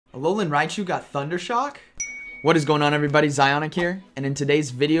Alolan Raichu got Thunder Shock? What is going on, everybody? Zyonik here, and in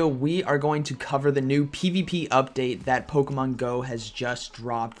today's video we are going to cover the new PvP update that Pokemon Go has just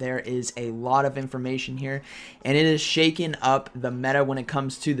dropped. There is a lot of information here, and it is shaking up the meta when it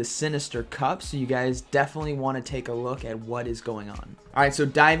comes to the Sinister Cup, so you guys definitely want to take a look at what is going on. Alright, so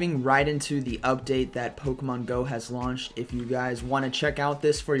diving right into the update that Pokemon Go has launched, if you guys want to check out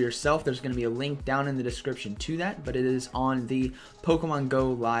this for yourself, there's going to be a link down in the description to that, but it is on the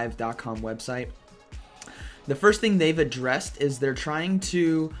PokemonGoLive.com website. The first thing they've addressed is they're trying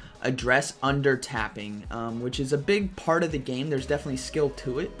to address under tapping, which is a big part of the game. There's definitely skill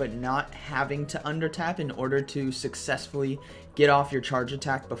to it, but not having to under tap in order to successfully get off your charge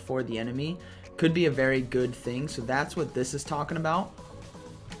attack before the enemy could be a very good thing. So that's what this is talking about.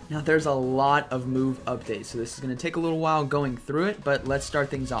 Now there's a lot of move updates, so this is going to take a little while going through it, but let's start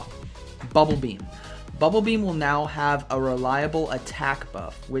things off. Bubble Beam. Bubble Beam will now have a reliable attack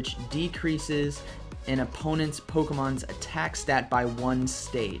buff, which decreases an opponent's Pokemon's attack stat by 1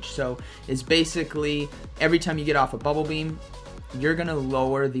 stage. So it's basically every time you get off a Bubble Beam, you're going to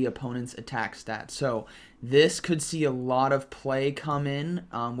lower the opponent's attack stat. So this could see a lot of play come in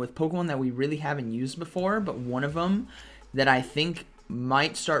with Pokemon that we really haven't used before, but one of them that I think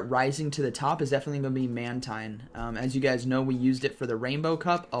might start rising to the top is definitely going to be Mantine. As you guys know, we used it for the Rainbow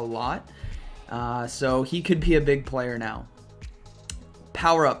Cup a lot, so he could be a big player now.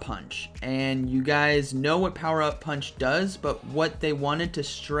 Power-Up Punch, and you guys know what Power-Up Punch does, but what they wanted to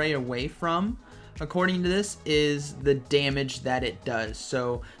stray away from, according to this, is the damage that it does.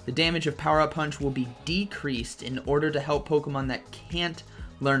 So the damage of Power-Up Punch will be decreased in order to help Pokemon that can't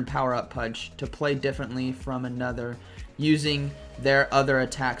learn Power-Up Punch to play differently from another using their other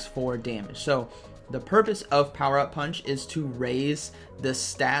attacks for damage. So the purpose of Power-Up Punch is to raise the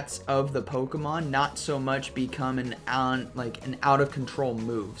stats of the Pokemon, not so much become an out-of-control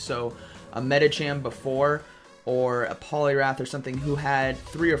move. So a Medicham before, or a Poliwrath or something who had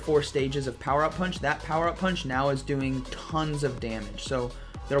 3 or 4 stages of Power-Up Punch, that Power-Up Punch now is doing tons of damage. So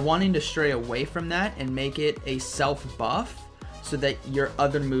they're wanting to stray away from that and make it a self-buff so that your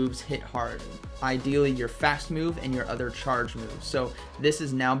other moves hit hard. Ideally your fast move and your other charge moves. So this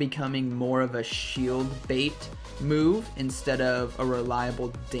is now becoming more of a shield bait move instead of a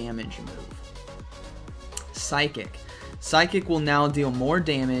reliable damage move. Psychic. Psychic will now deal more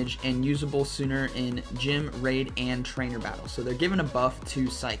damage and usable sooner in gym, raid, and trainer battles. So they're giving a buff to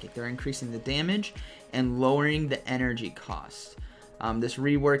Psychic. They're increasing the damage and lowering the energy cost. This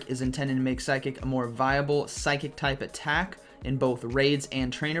rework is intended to make Psychic a more viable Psychic type attack in both raids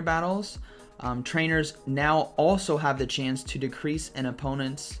and trainer battles. Trainers now also have the chance to decrease an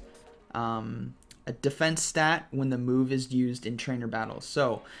opponent's a defense stat when the move is used in trainer battles.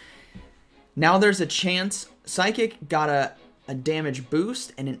 So now there's a chance. Psychic got a damage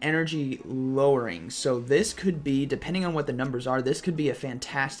boost and an energy lowering. So this could be, depending on what the numbers are, this could be a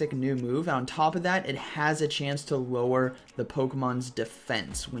fantastic new move. On top of that, it has a chance to lower the Pokemon's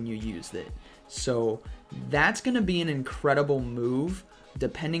defense when you use it. So that's going to be an incredible move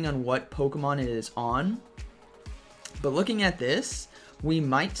depending on what Pokemon it is on. But looking at this, we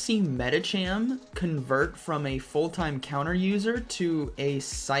might see Medicham convert from a full-time counter user to a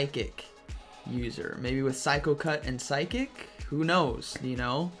Psychic user. Maybe with Psycho Cut and Psychic? Who knows, you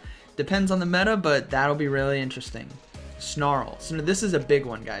know? Depends on the meta, but that'll be really interesting. Snarl. So this is a big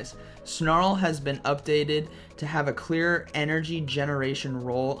one, guys. Snarl has been updated to have a clear energy generation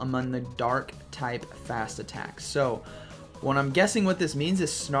role among the dark type fast attacks. So what I'm guessing what this means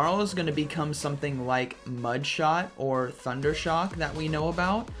is Snarl is going to become something like Mud Shot or Thunder Shock that we know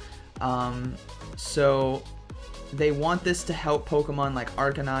about. So they want this to help Pokemon like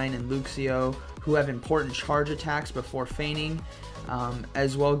Arcanine and Luxio who have important charge attacks before feigning,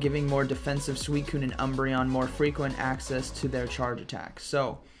 as well giving more defensive Suicune and Umbreon more frequent access to their charge attacks.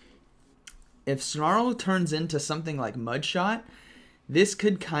 So if Snarl turns into something like Mud Shot, this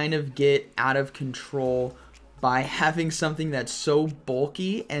could kind of get out of control by having something that's so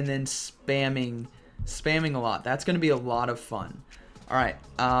bulky and then spamming a lot. That's going to be a lot of fun. Alright,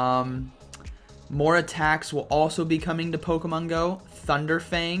 more attacks will also be coming to Pokemon Go. Thunder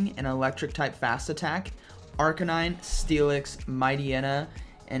Fang, an electric type fast attack. Arcanine, Steelix, Mightyena,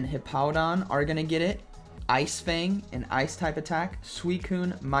 and Hippowdon are going to get it. Ice Fang, an ice type attack.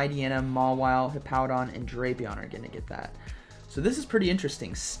 Suicune, Mightyena, Mawile, Hippowdon, and Drapion are going to get that. So this is pretty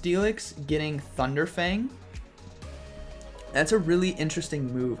interesting. Steelix getting Thunder Fang. That's a really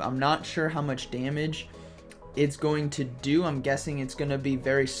interesting move. I'm not sure how much damage it's going to do. I'm guessing it's going to be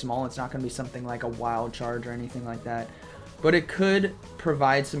very small. It's not going to be something like a wild charge or anything like that. but it could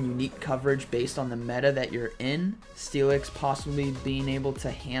provide some unique coverage based on the meta that you're in. Steelix possibly being able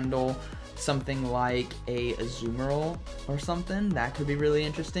to handle something like a Azumarill or something. That could be really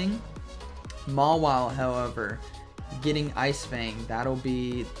interesting. Mawile, however, getting Ice Fang, that'll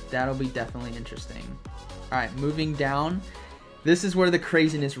be definitely interesting. Alright, moving down. This is where the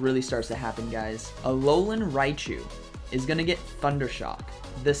craziness really starts to happen, guys. Alolan Raichu is going to get Thunder Shock.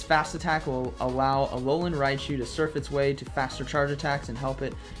 This fast attack will allow Alolan Raichu to surf its way to faster charge attacks and help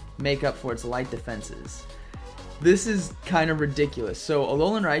it make up for its light defenses. This is kind of ridiculous. So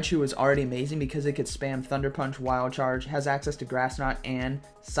Alolan Raichu was already amazing because it could spam Thunder Punch, Wild Charge, has access to Grass Knot and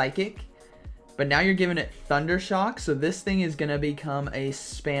Psychic. But now you're giving it Thunder Shock, so this thing is going to become a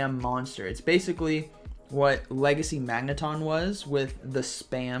spam monster. It's basically what Legacy Magneton was with the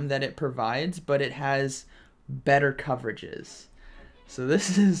spam that it provides, but it has better coverages. So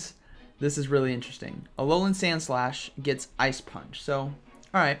this is really interesting. Alolan Sandslash gets Ice Punch. So,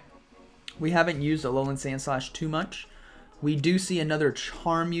 alright. We haven't used Alolan Sandslash too much. We do see another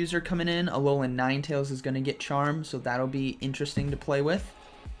Charm user coming in. Alolan Ninetales is going to get Charm, so that'll be interesting to play with.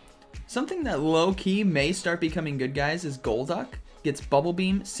 Something that low-key may start becoming good, guys, is Golduck gets Bubble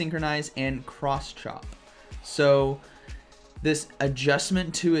Beam, Synchronize, and Cross Chop. So this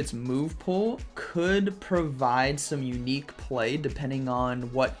adjustment to its move pool could provide some unique play depending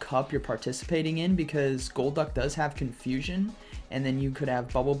on what cup you're participating in, because Golduck does have Confusion, and then you could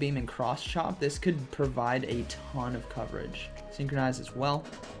have Bubble Beam and Cross Chop. This could provide a ton of coverage. Synchronize as well.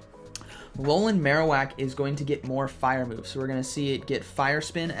 Alolan Marowak is going to get more fire moves, so we're going to see it get Fire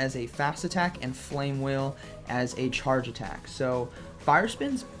Spin as a fast attack and Flame Wheel as a charge attack. So Fire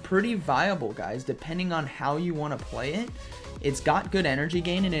Spin's pretty viable, guys, depending on how you want to play it. It's got good energy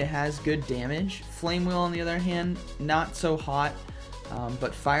gain and it has good damage. Flame Wheel, on the other hand, not so hot,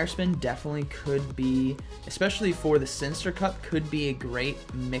 but Fire Spin definitely could be, especially for the Sinister Cup, could be a great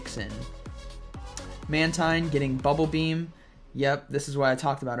mix-in. Mantine getting Bubble Beam. Yep, this is what I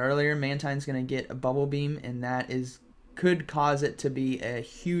talked about earlier. Mantine's going to get a Bubble Beam, and that could cause it to be a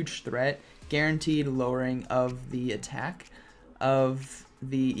huge threat. Guaranteed lowering of the attack of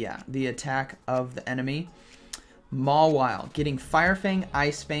the attack of the enemy. Mawile getting Fire Fang,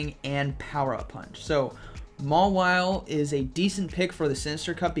 Ice Fang, and Power Up Punch. So Mawile is a decent pick for the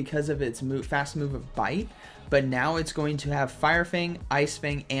Sinister Cup because of its fast move of Bite, but now it's going to have Fire Fang, Ice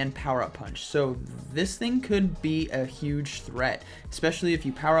Fang, and Power Up Punch. So this thing could be a huge threat, especially if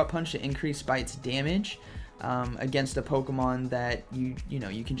you Power Up Punch to increase Bite's damage against a Pokemon that you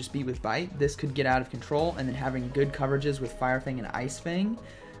can just beat with Bite. This could get out of control, and then having good coverages with Fire Fang and Ice Fang.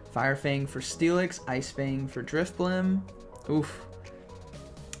 Fire Fang for Steelix, Ice Fang for Drifblim. Oof.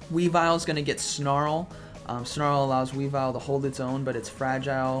 Weavile's going to get Snarl. Snarl allows Weavile to hold its own, but it's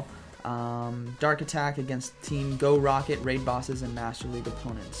fragile. Dark Attack against Team Go Rocket, Raid Bosses, and Master League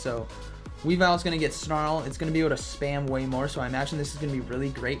opponents. So Weavile's going to get Snarl. It's going to be able to spam way more, so I imagine this is going to be really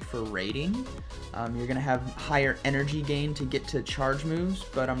great for raiding. You're going to have higher energy gain to get to charge moves,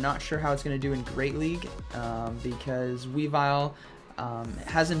 but I'm not sure how it's going to do in Great League because Weavile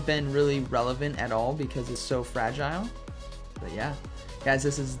hasn't been really relevant at all because it's so fragile. But yeah, guys,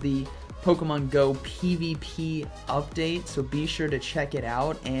 this is the Pokemon Go PvP update, so be sure to check it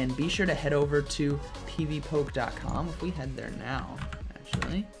out, and be sure to head over to pvpoke.com. If we head there now,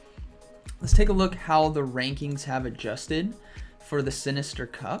 actually, let's take a look how the rankings have adjusted for the Sinister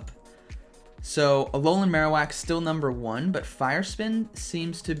Cup. So Alolan Marowak still #1, but Fire Spin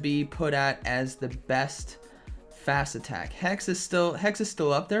seems to be put at as the best fast attack. Hex is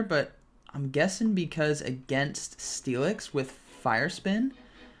still up there, but I'm guessing because against Steelix with Fire Spin.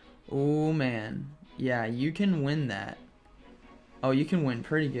 Oh man, yeah, you can win that. Oh, you can win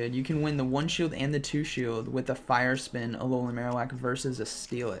pretty good. You can win the 1 shield and the 2 shield with a Fire Spin Alolan Marowak versus a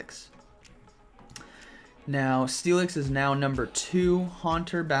Steelix. Now, Steelix is now #2.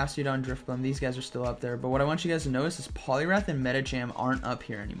 Haunter, Bastiodon, Drifblim, these guys are still up there. But what I want you guys to notice is Poliwrath and Medicham aren't up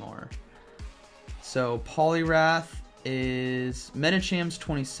here anymore. So Poliwrath is, Medicham's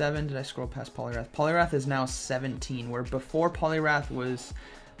 27. Did I scroll past Poliwrath? Poliwrath is now 17, where before Poliwrath was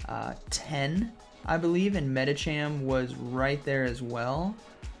 10, I believe, and Medicham was right there as well.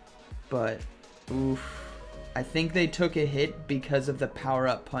 But oof, I think they took a hit because of the Power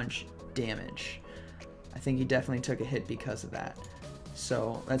Up Punch damage. I think he definitely took a hit because of that.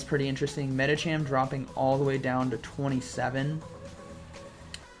 So that's pretty interesting. Medicham dropping all the way down to 27.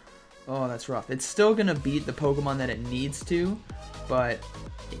 Oh, that's rough. It's still gonna beat the Pokemon that it needs to, but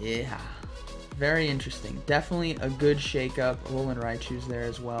yeah, very interesting. Definitely a good shakeup. Alolan Raichu's there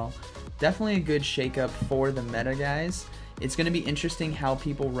as well. Definitely a good shakeup for the meta, guys. It's going to be interesting how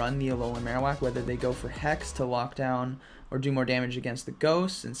people run the Alolan Marowak, whether they go for Hex to lock down or do more damage against the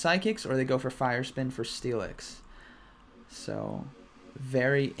Ghosts and Psychics, or they go for Fire Spin for Steelix. So,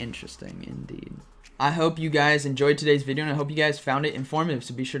 very interesting indeed. I hope you guys enjoyed today's video, and I hope you guys found it informative,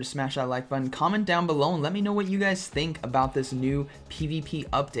 so be sure to smash that like button, comment down below, and let me know what you guys think about this new PvP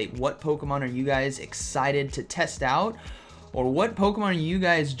update. What Pokemon are you guys excited to test out? Or what Pokemon are you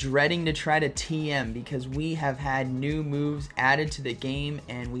guys dreading to try to TM? Because we have had new moves added to the game,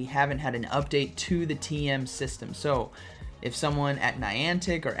 and we haven't had an update to the TM system. So, if someone at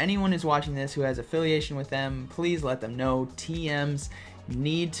Niantic or anyone is watching this who has affiliation with them, please let them know TMs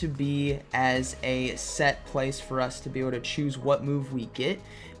need to be as a set place for us to be able to choose what move we get,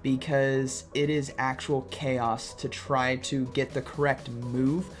 because it is actual chaos to try to get the correct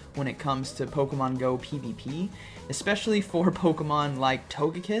move when it comes to Pokemon Go PvP, especially for Pokemon like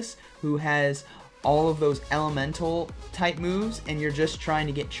Togekiss, who has all of those elemental type moves, and you're just trying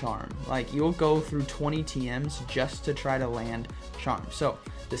to get Charm. Like, you'll go through 20 TMs just to try to land Charm. So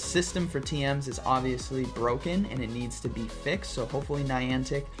the system for TMs is obviously broken and it needs to be fixed, so hopefully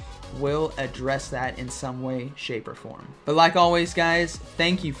Niantic will address that in some way, shape, or form. But like always, guys,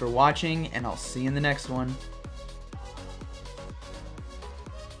 thank you for watching, and I'll see you in the next one.